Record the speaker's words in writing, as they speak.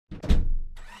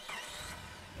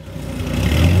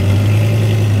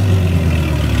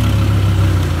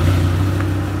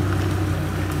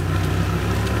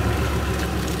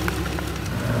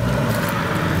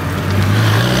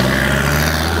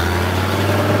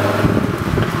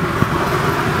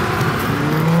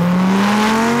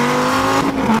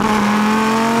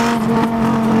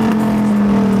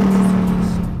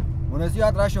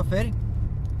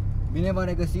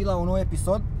regăsit la un nou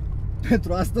episod.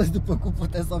 Pentru astăzi, după cum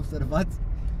puteți să observați,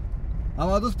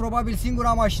 am adus probabil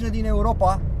singura mașină din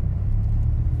Europa,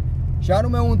 și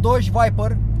anume un Dodge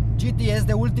Viper GTS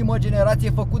de ultimă generație,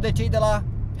 făcut de cei de la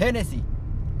Hennessey.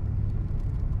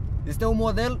 Este un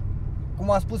model,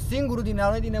 cum am spus, singurul din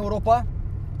noi din Europa,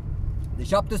 de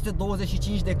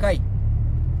 725 de cai.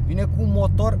 Vine cu un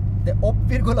motor de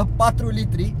 8,4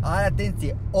 litri, are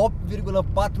atenție,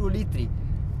 8,4 litri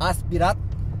aspirat,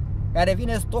 care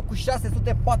vine în stoc cu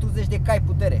 640 de cai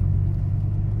putere.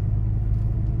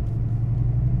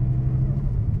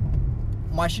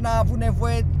 Mașina a avut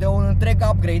nevoie de un întreg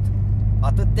upgrade,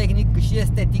 atât tehnic cât și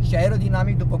estetic și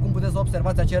aerodinamic, după cum puteți să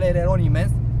observați acel aileron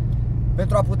imens,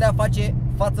 pentru a putea face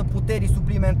față puterii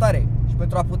suplimentare și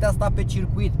pentru a putea sta pe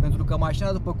circuit, pentru că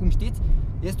mașina, după cum știți,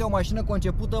 este o mașină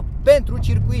concepută pentru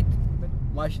circuit.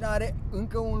 Mașina are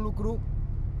încă un lucru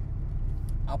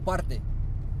aparte,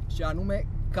 și anume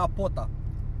capota.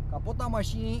 Capota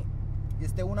mașinii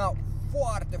este una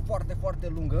foarte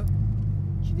lungă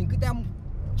și, din câte am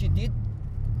citit,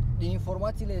 din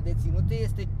informațiile deținute,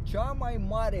 este cea mai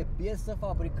mare piesă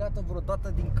fabricată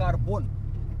vreodată din carbon.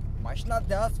 Mașina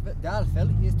de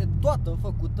altfel este toată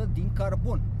făcută din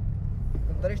carbon.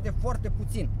 Cântărește foarte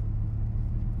puțin.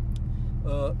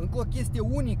 Încă o chestie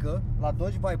unică la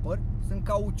Dodge Viper sunt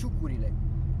cauciucurile.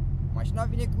 Mașina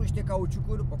vine cu niște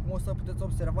cauciucuri, după cum o să puteți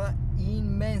observa,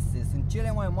 imense. Sunt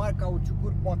cele mai mari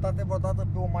cauciucuri montate vreodată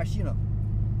pe o mașină.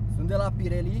 Sunt de la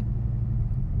Pirelli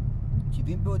și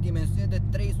vin pe o dimensiune de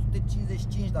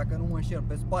 355, dacă nu mă înșel,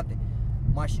 pe spate.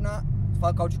 Mașina,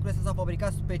 cauciucurile astea s-au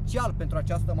fabricat special pentru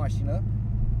această mașină.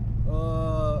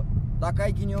 Dacă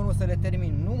ai ghinionul să le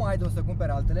termini, nu mai ai de unde să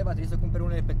cumperi altele, va trebui să cumperi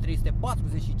unele pe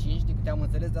 345, din câte am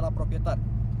înțeles de la proprietar.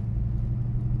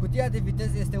 Cutia de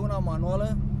viteze este una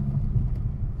manuală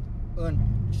în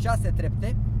 6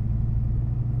 trepte.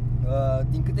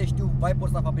 Din câte știu, Viper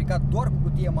s-a fabricat doar cu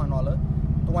cutie manuală,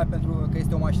 tocmai pentru că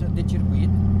este o mașină de circuit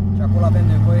și acolo avem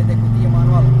nevoie de cutie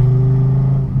manuală.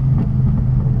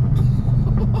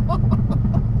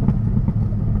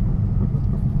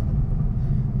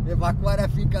 Evacuarea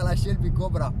fiind ca la Shelby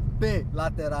Cobra pe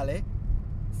laterale,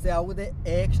 se aude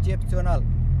excepțional.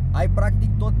 Ai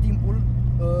practic tot timpul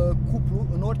cuplu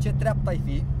în orice treaptă ai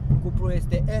fi. Cuplul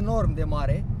este enorm de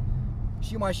mare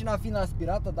și mașina fiind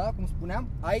aspirată, da, cum spuneam,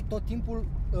 ai tot timpul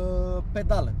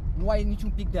pedală. Nu ai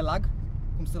niciun pic de lag,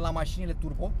 cum sunt la mașinile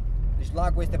turbo. Deci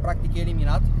lagul este practic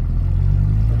eliminat.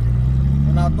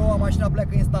 În a doua, mașina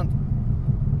pleacă instant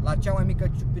la cea mai mică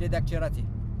ciupire de accelerație.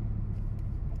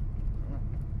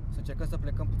 Să încercăm să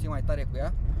plecăm puțin mai tare cu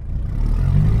ea.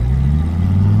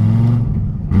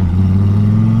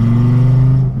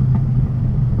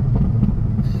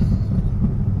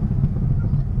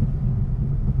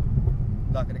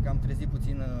 Da, cred că am trezit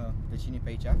puțin vecinii pe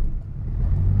aici.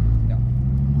 Da.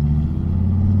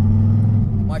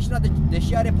 Mașina,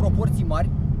 deși are proporții mari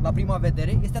la prima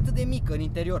vedere, este atât de mică în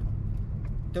interior.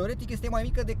 Teoretic este mai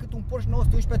mică decât un Porsche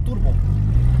 911 turbo.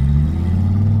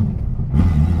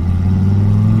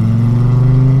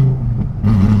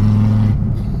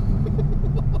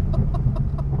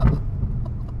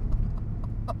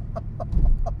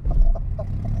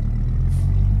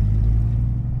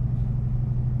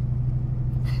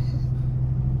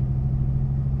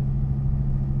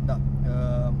 Da.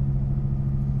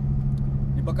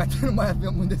 Din păcate nu mai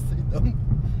avem unde să-i dăm.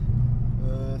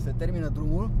 Se termină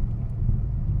drumul.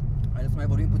 Haideți să mai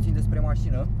vorbim puțin despre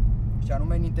mașină. Și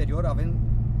anume, în interior avem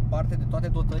parte de toate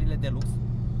dotările de lux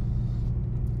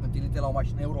întâlnite la o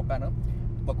mașină europeană.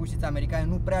 După cum știți, americanii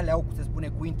nu prea le au, cum se spune,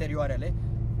 cu interioarele.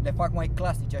 Le fac mai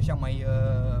clasice, așa,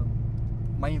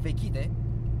 mai învechite.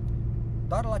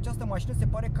 Dar la această mașină se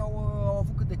pare că au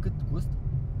avut cât de cât gust.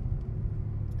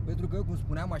 Pentru că, cum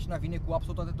spuneam, mașina vine cu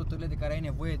absolut toate dotările de care ai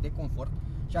nevoie de confort.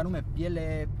 Și anume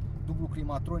piele, dublu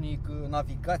climatronic,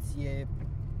 navigație.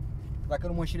 Dacă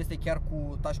nu mă înșel, este chiar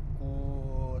cu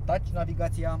touch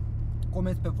navigația,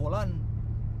 comenzi pe volan,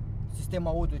 sistem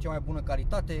audio de cea mai bună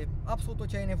calitate, absolut tot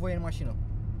ce ai nevoie în mașină.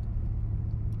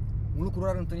 Un lucru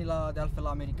rar întâlnit de altfel la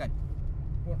americani.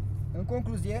 Bun. În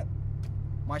concluzie,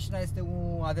 mașina este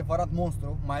un adevărat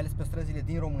monstru, mai ales pe străzile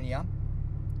din România.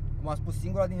 Cum am spus,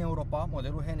 singura din Europa,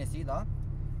 modelul Hennessey, da?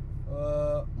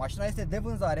 Mașina este de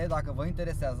vânzare, dacă vă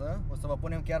interesează. O să vă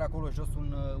punem chiar acolo jos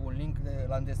un link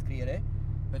la descriere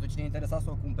pentru cine e interesat să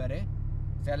o cumpere,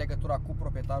 să ia legătura cu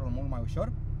proprietarul mult mai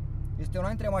ușor. Este una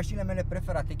dintre mașinile mele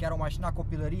preferate, chiar o mașină a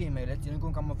copilăriei mele, ținând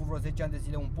cont că am avut vreo 10 ani de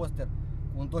zile un poster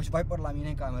cu un Dodge Viper la mine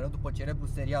în cameră, după celebrul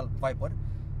serial Viper,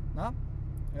 da?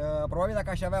 Probabil dacă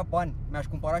aș avea bani, mi-aș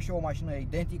cumpăra și eu o mașină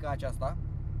identică aceasta,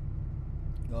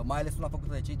 mai ales una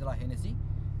făcută de cei de la Hennessey.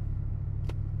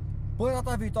 Până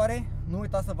data viitoare, nu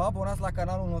uitați să vă abonați la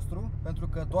canalul nostru, pentru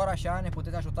că doar așa ne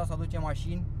puteți ajuta să aducem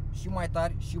mașini și mai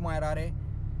tari, și mai rare,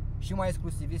 și mai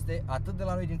exclusiviste, atât de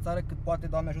la noi din țară, cât poate,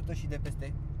 Doamne ajută, și de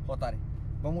peste hotare.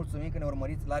 Vă mulțumim că ne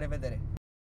urmăriți, la revedere!